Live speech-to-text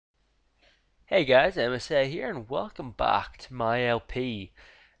Hey guys, MSA here, and welcome back to my LP.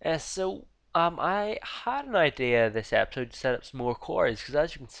 I had an idea this episode to set up some more quarries because,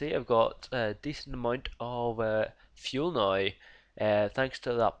 as you can see, I've got a decent amount of fuel now, thanks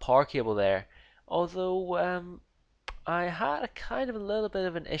to that power cable there. Although I had a kind of a little bit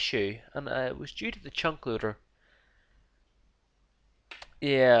of an issue, and it was due to the chunk loader.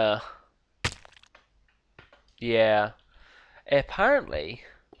 Yeah, yeah. Apparently,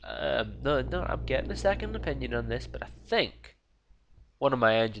 no, I'm getting a second opinion on this, but I think one of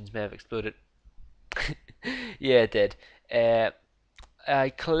my engines may have exploded. Yeah, it did. Uh, I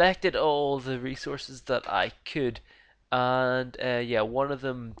collected all the resources that I could, and yeah, one of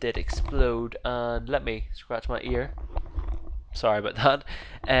them did explode. And let me scratch my ear. Sorry about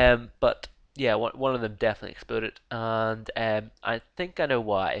that. But yeah, one of them definitely exploded, and I think I know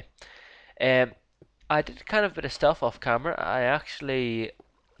why. Um, I did kind of a bit of stuff off camera.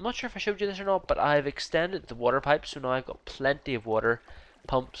 I'm not sure if I showed you this or not, but I've extended the water pipe, so now I've got plenty of water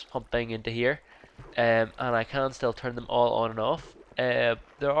pumps pumping into here, and I can still turn them all on and off.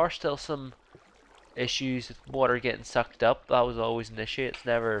 There are still some issues with water getting sucked up. That was always an issue. It's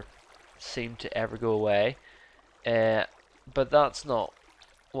never seemed to ever go away. Uh, but that's not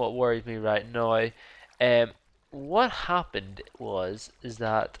what worries me right now. What happened is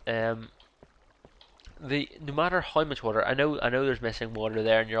that the no matter how much water, I know there's missing water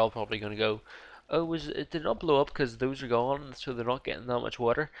there, and you're all probably going to go, oh, was it did not blow up because those are gone, so they're not getting that much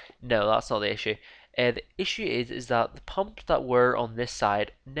water? No, that's not the issue. The issue is that the pumps that were on this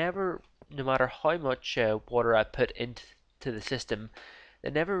side never, no matter how much water I put into the system,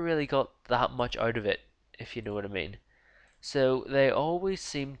 they never really got that much out of it, if you know what I mean. So they always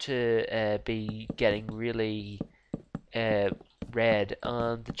seem to be getting really uh, red,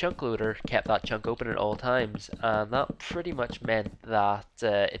 and the chunk loader kept that chunk open at all times, and that pretty much meant that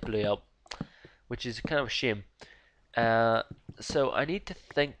it blew up, which is kind of a shame. Uh, so I need to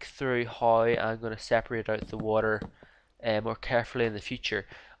think through how I'm going to separate out the water more carefully in the future.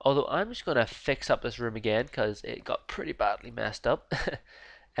 Although I'm just going to fix up this room again because it got pretty badly messed up.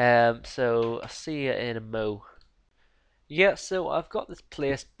 So I'll see you in a mo. Yeah, so I've got this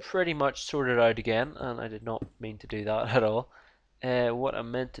place pretty much sorted out again, and I did not mean to do that at all. What I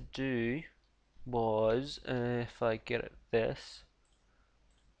meant to do was, if I get it this,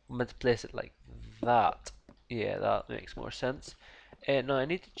 I meant to place it like that. Yeah, that makes more sense. Now I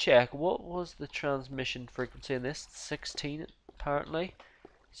need to check what was the transmission frequency in this. 16 apparently.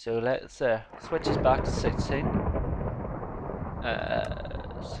 So let's switch this back to 16.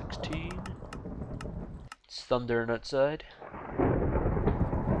 16. It's thundering outside.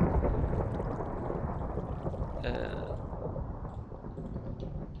 Uh,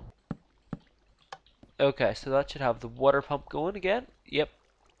 okay, so that should have the water pump going again. Yep,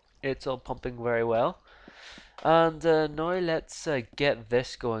 it's all pumping very well. And now let's get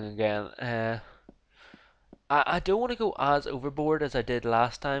this going again. I don't want to go as overboard as I did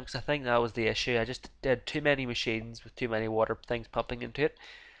last time because I think that was the issue. I just did too many machines with too many water things pumping into it.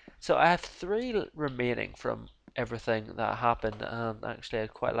 So I have three remaining from everything that happened, and actually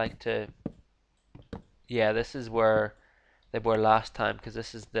I'd quite like to. Yeah, this is where they were last time because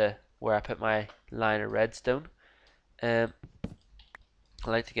this is the where I put my line of redstone. Um, I'd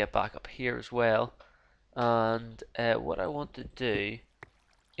like to get back up here as well, and what I want to do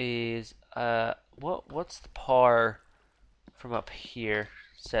is what's the power from up here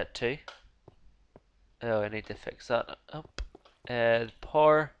set to? Oh, I need to fix that up.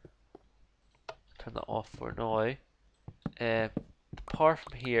 Power, turn that off for now. Power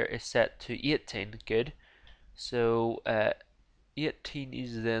from here is set to 18, good. So 18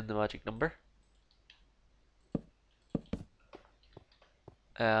 is then the magic number.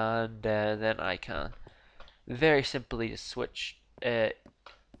 And then I can very simply just switch a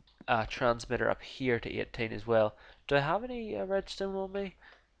transmitter up here to 18 as well. Do I have any redstone on me?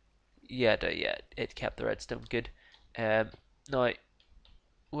 Yeah, yeah, it kept the redstone, good. Now,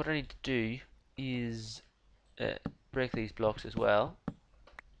 what I need to do is uh, break these blocks as well,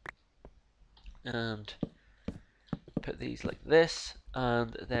 and put these like this,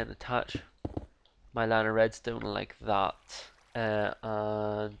 and then attach my line of redstone like that. And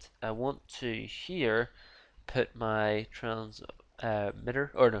I want to here put my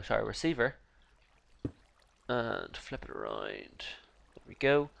transmitter, or no, sorry, receiver, and flip it around. There we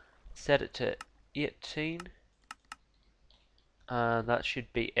go. Set it to 18, and that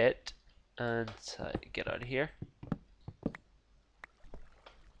should be it. And get out of here.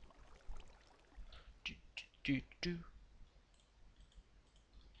 Do, do, do.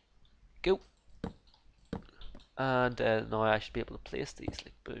 Go. And now I should be able to place these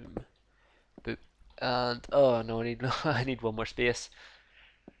like boom, Boop. And oh no, I need I need one more space.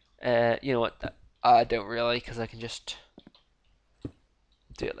 You know what? I don't really, because I can just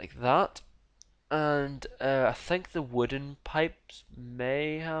do it like that. And I think the wooden pipes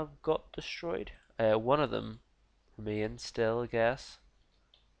may have got destroyed. One of them remains still, I guess.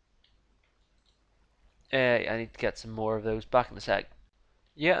 I need to get some more of those. Back in a sec.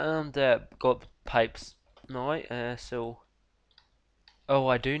 Yeah, and got the pipes now. Oh,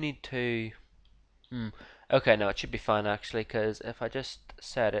 I do need to. Hmm. Okay, no, it should be fine actually, because if I just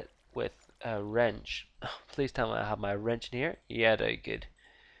set it with a wrench, please tell me I have my wrench in here. Yeah, very good.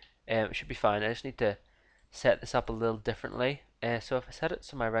 It should be fine. I just need to set this up a little differently. So if I set it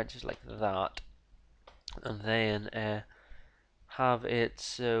so my wrench is like that, and then have it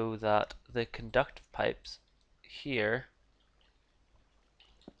so that the conductive pipes here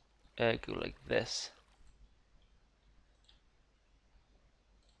go like this,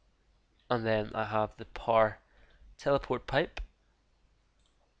 and then I have the power teleport pipe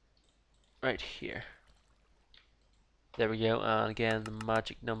right here. There we go. And again, the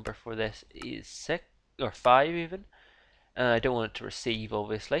magic number for this is 6 or 5 even. And I don't want it to receive,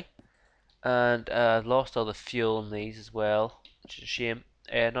 obviously. And I've lost all the fuel in these as well, which is a shame.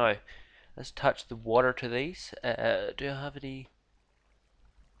 Now, let's attach the water to these. Do I have any?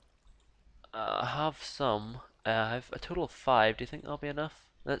 I have some. I have a total of 5. Do you think that'll be enough?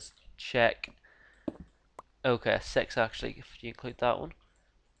 Let's check. Okay, 6 actually, if you include that one.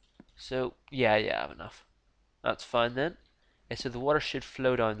 So, yeah, I have enough. That's fine then. So the water should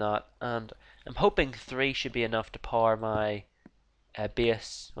flow down that, and I'm hoping 3 should be enough to power my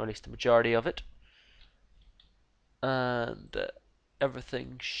base, or at least the majority of it. And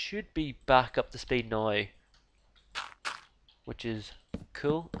everything should be back up to speed now, which is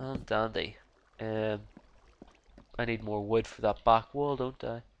cool and dandy. I need more wood for that back wall, don't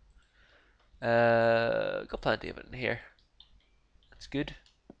I? Got plenty of it in here. That's good.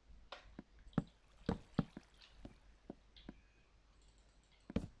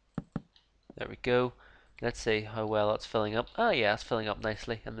 There we go. Let's see how well that's filling up. Ah, yeah, it's filling up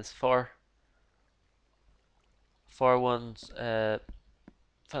nicely. And this far one's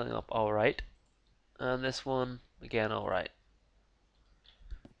filling up all right, and this one again all right.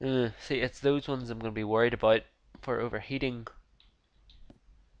 See, it's those ones I'm going to be worried about for overheating,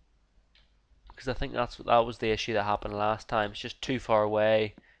 because I think that was the issue that happened last time. It's just too far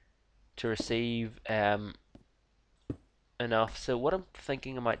away to receive enough. So what I'm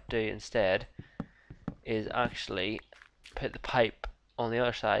thinking I might do instead is actually put the pipe on the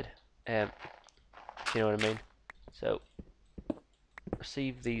other side. If you know what I mean. So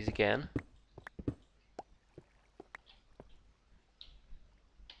receive these again.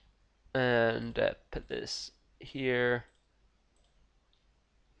 And put this here,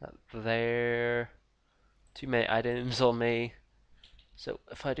 that there. Too many items on me. So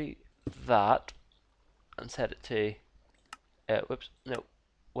if I do that and set it to, whoops, no,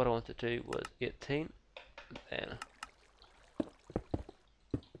 what I wanted to do was 18. Then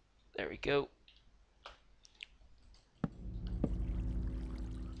there we go.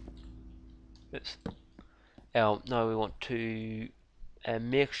 Oops. Now we want to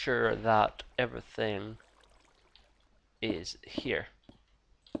make sure that everything is here.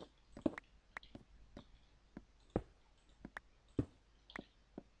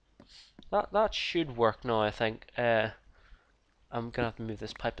 That should work now, I think. I'm gonna have to move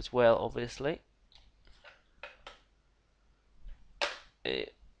this pipe as well, obviously.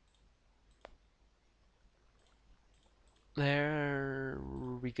 There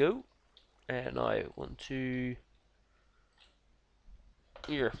we go. And now I want to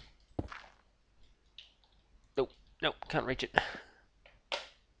here. Nope, nope, can't reach it.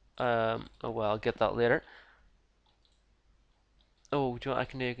 Oh well, I'll get that later. Oh, do you know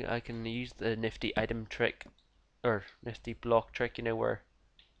what I can use the nifty item trick, or nifty block trick, you know, where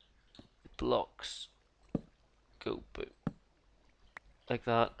the blocks go boom, like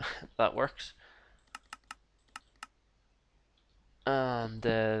that. That works. And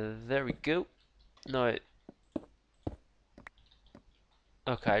there we go. Now,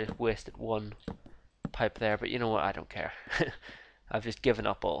 okay, I just wasted one pipe there, but you know what? I don't care. I've just given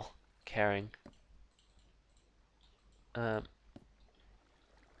up all caring. No,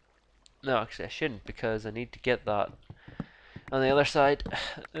 actually, I shouldn't, because I need to get that on the other side.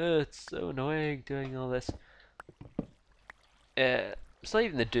 It's so annoying doing all this. It's not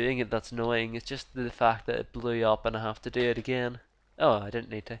even the doing it that's annoying, it's just the fact that it blew up and I have to do it again. Oh, I didn't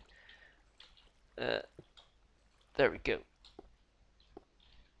need to. There we go.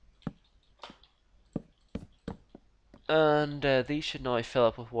 And these should now fill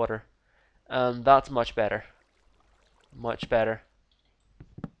up with water. And that's much better. Much better.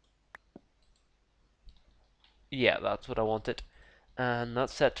 Yeah, that's what I wanted. And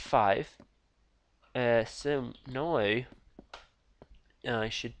that's set to 5. So now I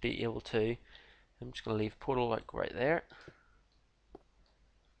should be able to. I'm just going to leave portal like right there.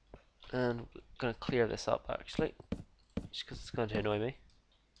 And I'm going to clear this up actually, just because it's going to annoy me.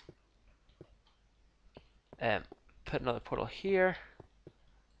 Put another portal here.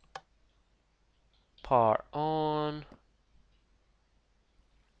 Power on.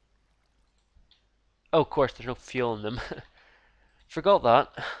 Oh, of course, there's no fuel in them. Forgot that.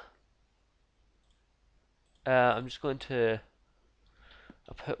 I'm just going to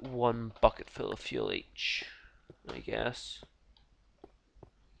put 1 bucket full of fuel each, I guess.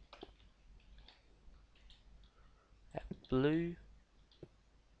 Blue.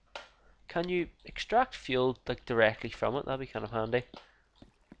 Can you extract fuel like directly from it? That'd be kind of handy.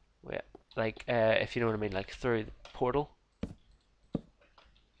 Wait, like if you know what I mean, like through the portal.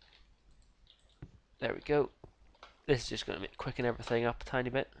 There we go. This is just going to quicken everything up a tiny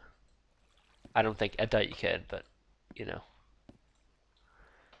bit. I doubt you could, but you know.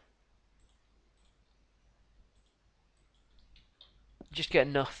 Just get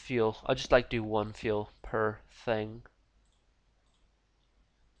enough fuel. I'll just like do 1 fuel per thing.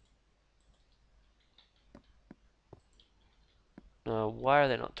 Why are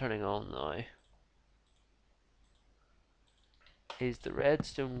they not turning on now? Is the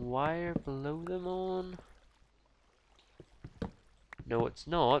redstone wire below them on? No, it's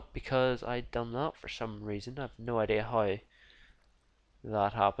not, because I'd done that for some reason. I have no idea how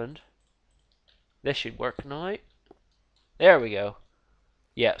that happened. This should work now. There we go.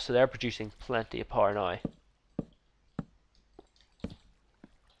 Yeah, so they're producing plenty of power now.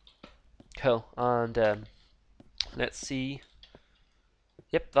 Cool, and let's see.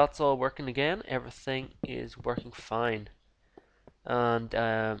 Yep, that's all working again. Everything is working fine. And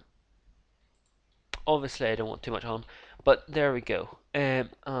obviously I don't want too much on, but there we go. And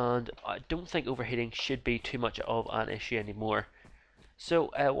I don't think overheating should be too much of an issue anymore.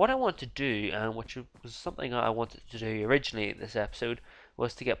 So what I want to do, which was something I wanted to do originally in this episode,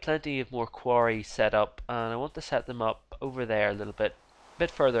 was to get plenty of more quarries set up, and I want to set them up over there a little bit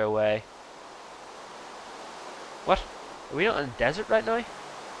further away. What? Are we not in a desert right now?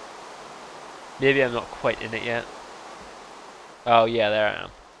 Maybe I'm not quite in it yet. Oh yeah, there I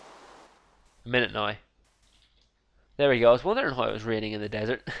am. A minute now. There we go. I was wondering how it was raining in the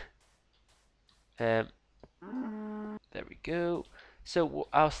desert. There we go. So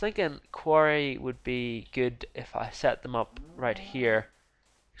I was thinking quarry would be good if I set them up right here.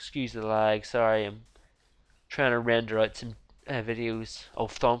 Excuse the lag. Sorry, I'm trying to render out some videos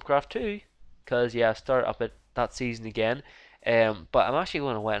of Thaumcraft 2, because yeah, I start up at that season again. But I'm actually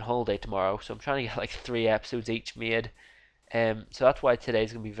going away on holiday tomorrow, so I'm trying to get like 3 episodes each made. So that's why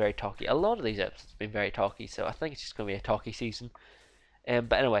today's going to be very talky. A lot of these episodes have been very talky, so I think it's just going to be a talky season.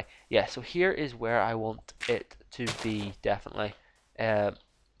 But anyway, yeah, so here is where I want it to be, definitely.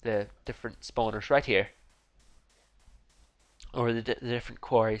 The different spawners right here. Or the different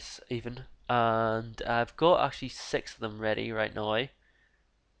quarries, even. And I've got actually 6 of them ready right now.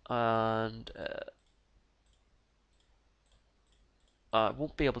 And I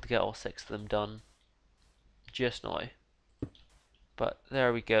won't be able to get all 6 of them done just now. But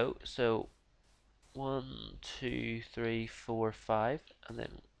there we go. So 1, 2, 3, 4, 5, and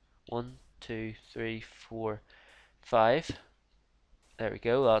then 1, 2, 3, 4, 5. There we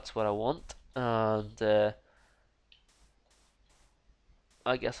go. That's what I want. And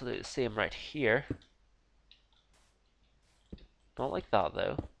I guess I'll do the same right here. Not like that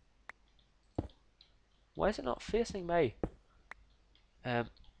though. Why is it not facing me?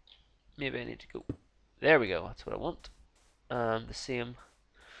 Maybe I need to go. There we go. That's what I want. The same.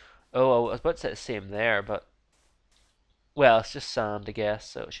 Oh, I was about to say the same there, but well, it's just sand, I guess,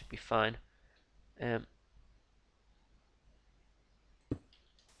 so it should be fine.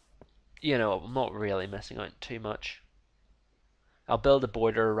 You know, I'm not really missing out too much. I'll build a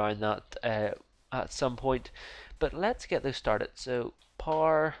border around that at some point, but let's get this started. So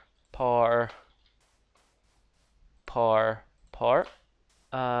par, par, par, par,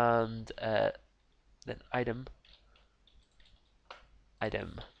 and then item.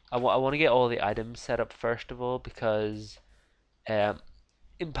 I want to get all the items set up first of all, because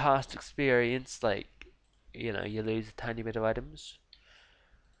in past experience, like, you know, you lose a tiny bit of items.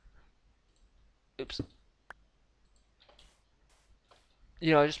 Oops.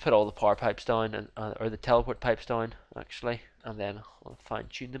 You know, I just put all the power pipes down, and or the teleport pipes down actually, and then I'll fine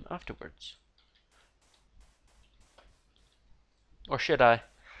tune them afterwards. Or should I?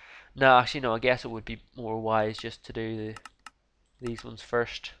 No, actually, no. I guess it would be more wise just to do these ones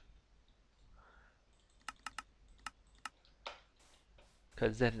first,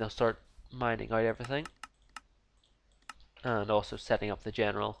 because then they'll start mining out everything, and also setting up the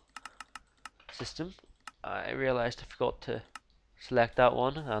general system. I realized I forgot to select that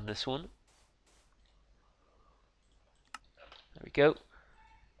one and this one. There we go.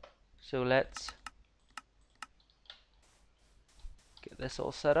 So let's get this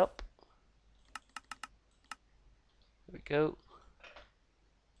all set up. There we go.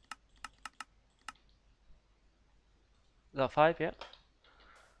 Is that 5? Yeah.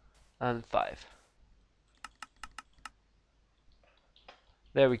 And 5.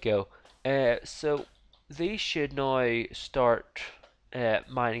 There we go. So these should now start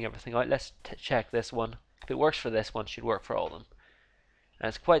mining everything out. Let's check this one. If it works for this one, it should work for all of them. And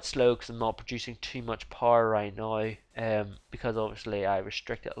it's quite slow because I'm not producing too much power right now, because obviously I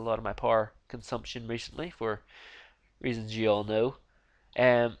restricted a lot of my power consumption recently for reasons you all know.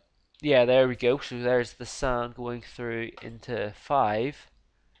 Yeah, there we go. So there's the sand going through into 5.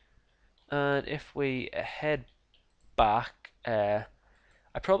 And if we head back, I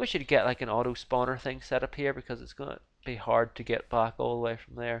probably should get like an auto spawner thing set up here because it's going to be hard to get back all the way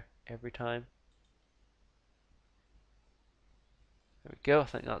from there every time. There we go. I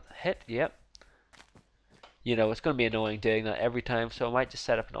think that's a hit. Yep. You know, it's going to be annoying doing that every time, so I might just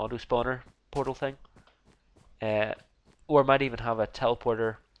set up an auto spawner portal thing. Or I might even have a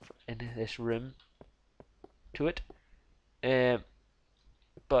teleporter in this room to it.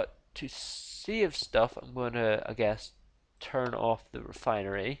 But to save stuff, I'm going to, I guess, turn off the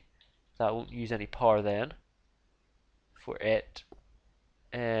refinery. That won't use any power then for it.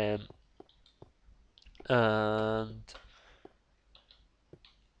 And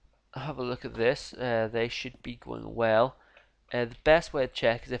have a look at this. They should be going well. The best way to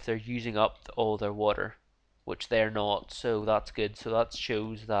check is if they're using up all their water, which they're not, so that's good. So that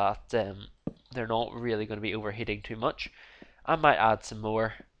shows that they're not really going to be overheating too much. I might add some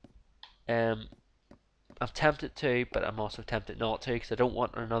more. I'm tempted to, but I'm also tempted not to because I don't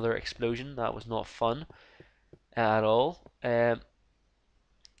want another explosion. That was not fun at all.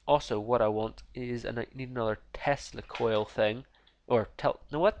 Also, what I want is, and I need another Tesla coil thing, or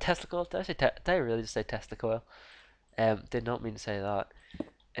no, what Tesla coil? Did I say? Did I really just say Tesla coil? Did not mean to say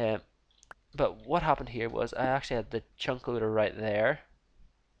that. But what happened here was I actually had the chunk loader right there,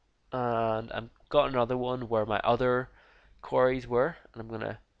 and I've got another one where my other quarries were, and I'm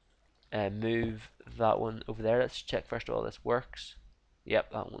gonna move that one over there. Let's check first of all this works.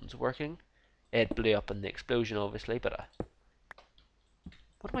 Yep, that one's working. It blew up in the explosion, obviously, but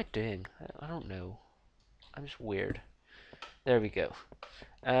what am I doing? I don't know. I'm just weird. There we go.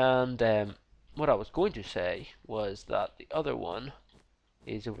 And what I was going to say was that the other one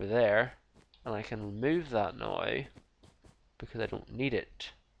is over there, and I can remove that now because I don't need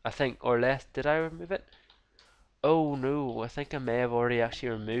it. I think, or less, did I remove it? Oh no, I think I may have already actually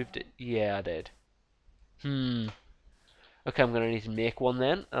removed it. Yeah, I did. Okay, I'm going to need to make one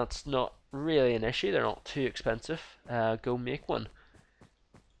then. That's not really an issue. They're not too expensive. Go make one.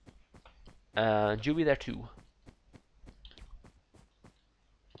 And you'll be there too.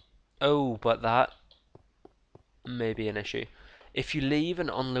 Oh, but that may be an issue. If you leave an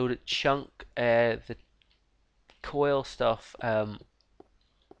unloaded chunk, the coil stuff,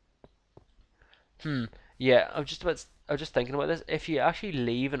 yeah, I was just thinking about this. If you actually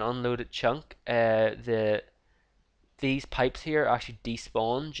leave an unloaded chunk, these pipes here actually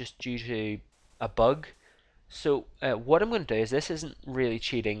despawn just due to a bug. So what I'm going to do is, this isn't really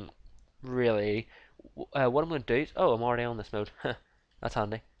cheating, really. What I'm going to do is, oh, I'm already on this mode. That's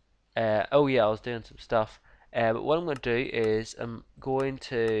handy. Oh yeah, I was doing some stuff. But what I'm going to do is I'm going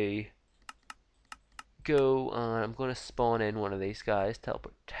to go and I'm going to spawn in one of these guys,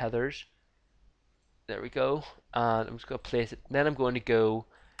 teleport tethers. There we go. And I'm just going to place it. Then I'm going to go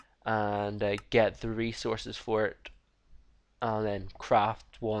and get the resources for it, and then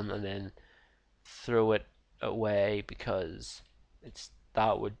craft one, and then throw it away because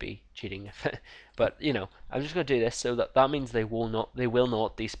that would be cheating. But you know, I'm just going to do this so that means they will not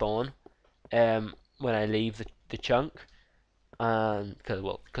despawn when I leave the chunk, and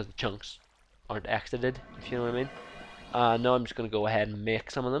because the chunks aren't exited, if you know what I mean. Now I'm just going to go ahead and make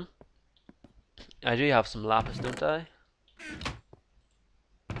some of them. I do have some lapis, don't I?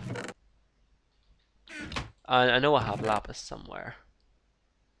 I know I have lapis somewhere.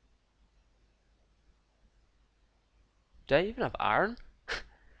 Do I even have iron?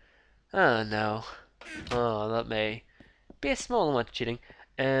 Oh no. Oh, that may be a small amount of cheating.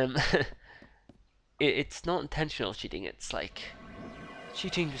 It's not intentional cheating. It's like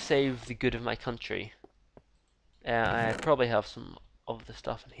Cheating to save the good of my country. I probably have some of the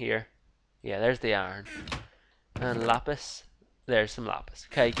stuff in here. Yeah, there's the iron. And lapis. There's some lapis.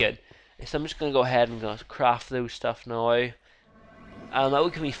 Okay, good. So I'm just going to go ahead and go craft those stuff now. That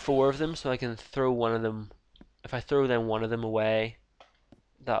would give me 4 of them, so I can throw one of them. If I throw then one of them away,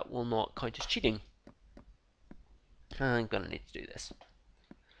 that will not count as cheating. I'm going to need to do this.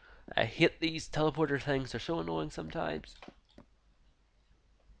 I hate these teleporter things, they're so annoying sometimes.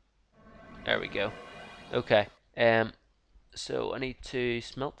 There we go. Okay. So I need to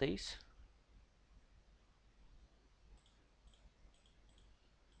smelt these.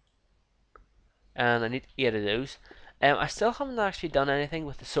 And I need 8 of those. I still haven't actually done anything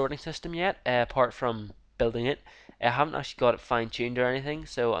with the sorting system yet, apart from building it. I haven't actually got it fine-tuned or anything,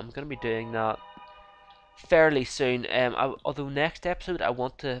 so I'm going to be doing that fairly soon. Although next episode I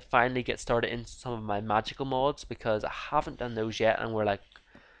want to finally get started in some of my magical mods, because I haven't done those yet, and we're like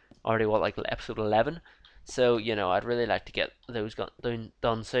already like episode 11. So you know, I'd really like to get those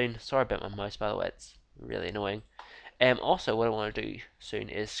done soon. Sorry about my mouse, by the way, it's really annoying. Also, what I want to do soon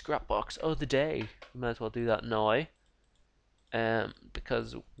is scrapbox of the day. We might as well do that now.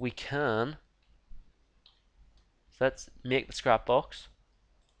 Because we can. So let's make the scrap box,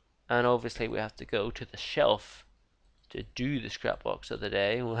 and obviously we have to go to the shelf to do the scrap box of the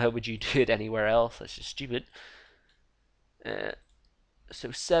day. Well, how would you do it anywhere else? That's just stupid.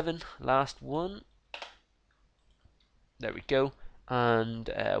 So 7, last one. There we go. And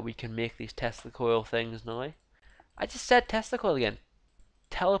we can make these Tesla coil things now. I just said Tesla coil again.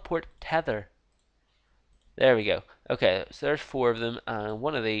 Teleport tether. There we go. Okay, so there's 4 of them, and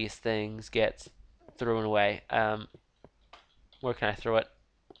one of these things gets thrown away. Where can I throw it?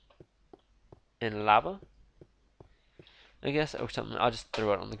 In lava, I guess, or something. I'll just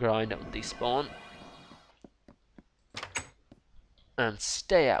throw it on the ground. It will despawn. And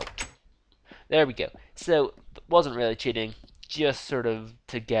stay out. There we go. So, it wasn't really cheating, just sort of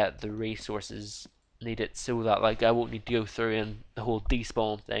to get the resources needed so that like I won't need to go through and the whole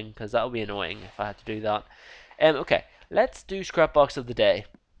despawn thing, because that would be annoying if I had to do that. Okay, let's do scrap box of the day.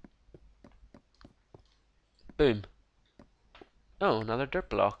 Boom. Oh, another dirt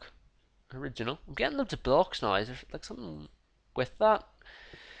block. Original. I'm getting loads of blocks now. Is there like something with that?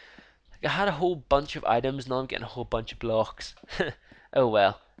 Like I had a whole bunch of items, now I'm getting a whole bunch of blocks. Oh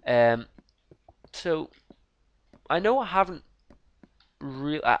well. So I know I haven't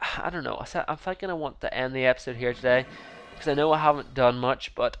really. I don't know. I'm thinking I want to end the episode here today, because I know I haven't done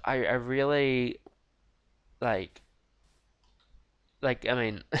much, but I really like I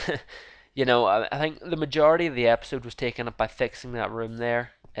mean, you know, I think the majority of the episode was taken up by fixing that room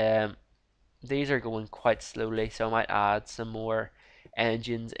there. These are going quite slowly, so I might add some more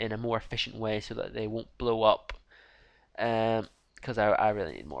engines in a more efficient way so that they won't blow up. Because I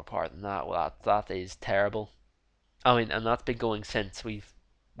really need more power than that. Well, that is terrible. I mean, and that's been going since we've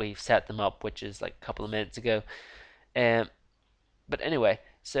set them up, which is like a couple of minutes ago. But anyway,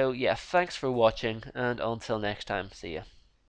 so yeah, thanks for watching, and until next time, see ya.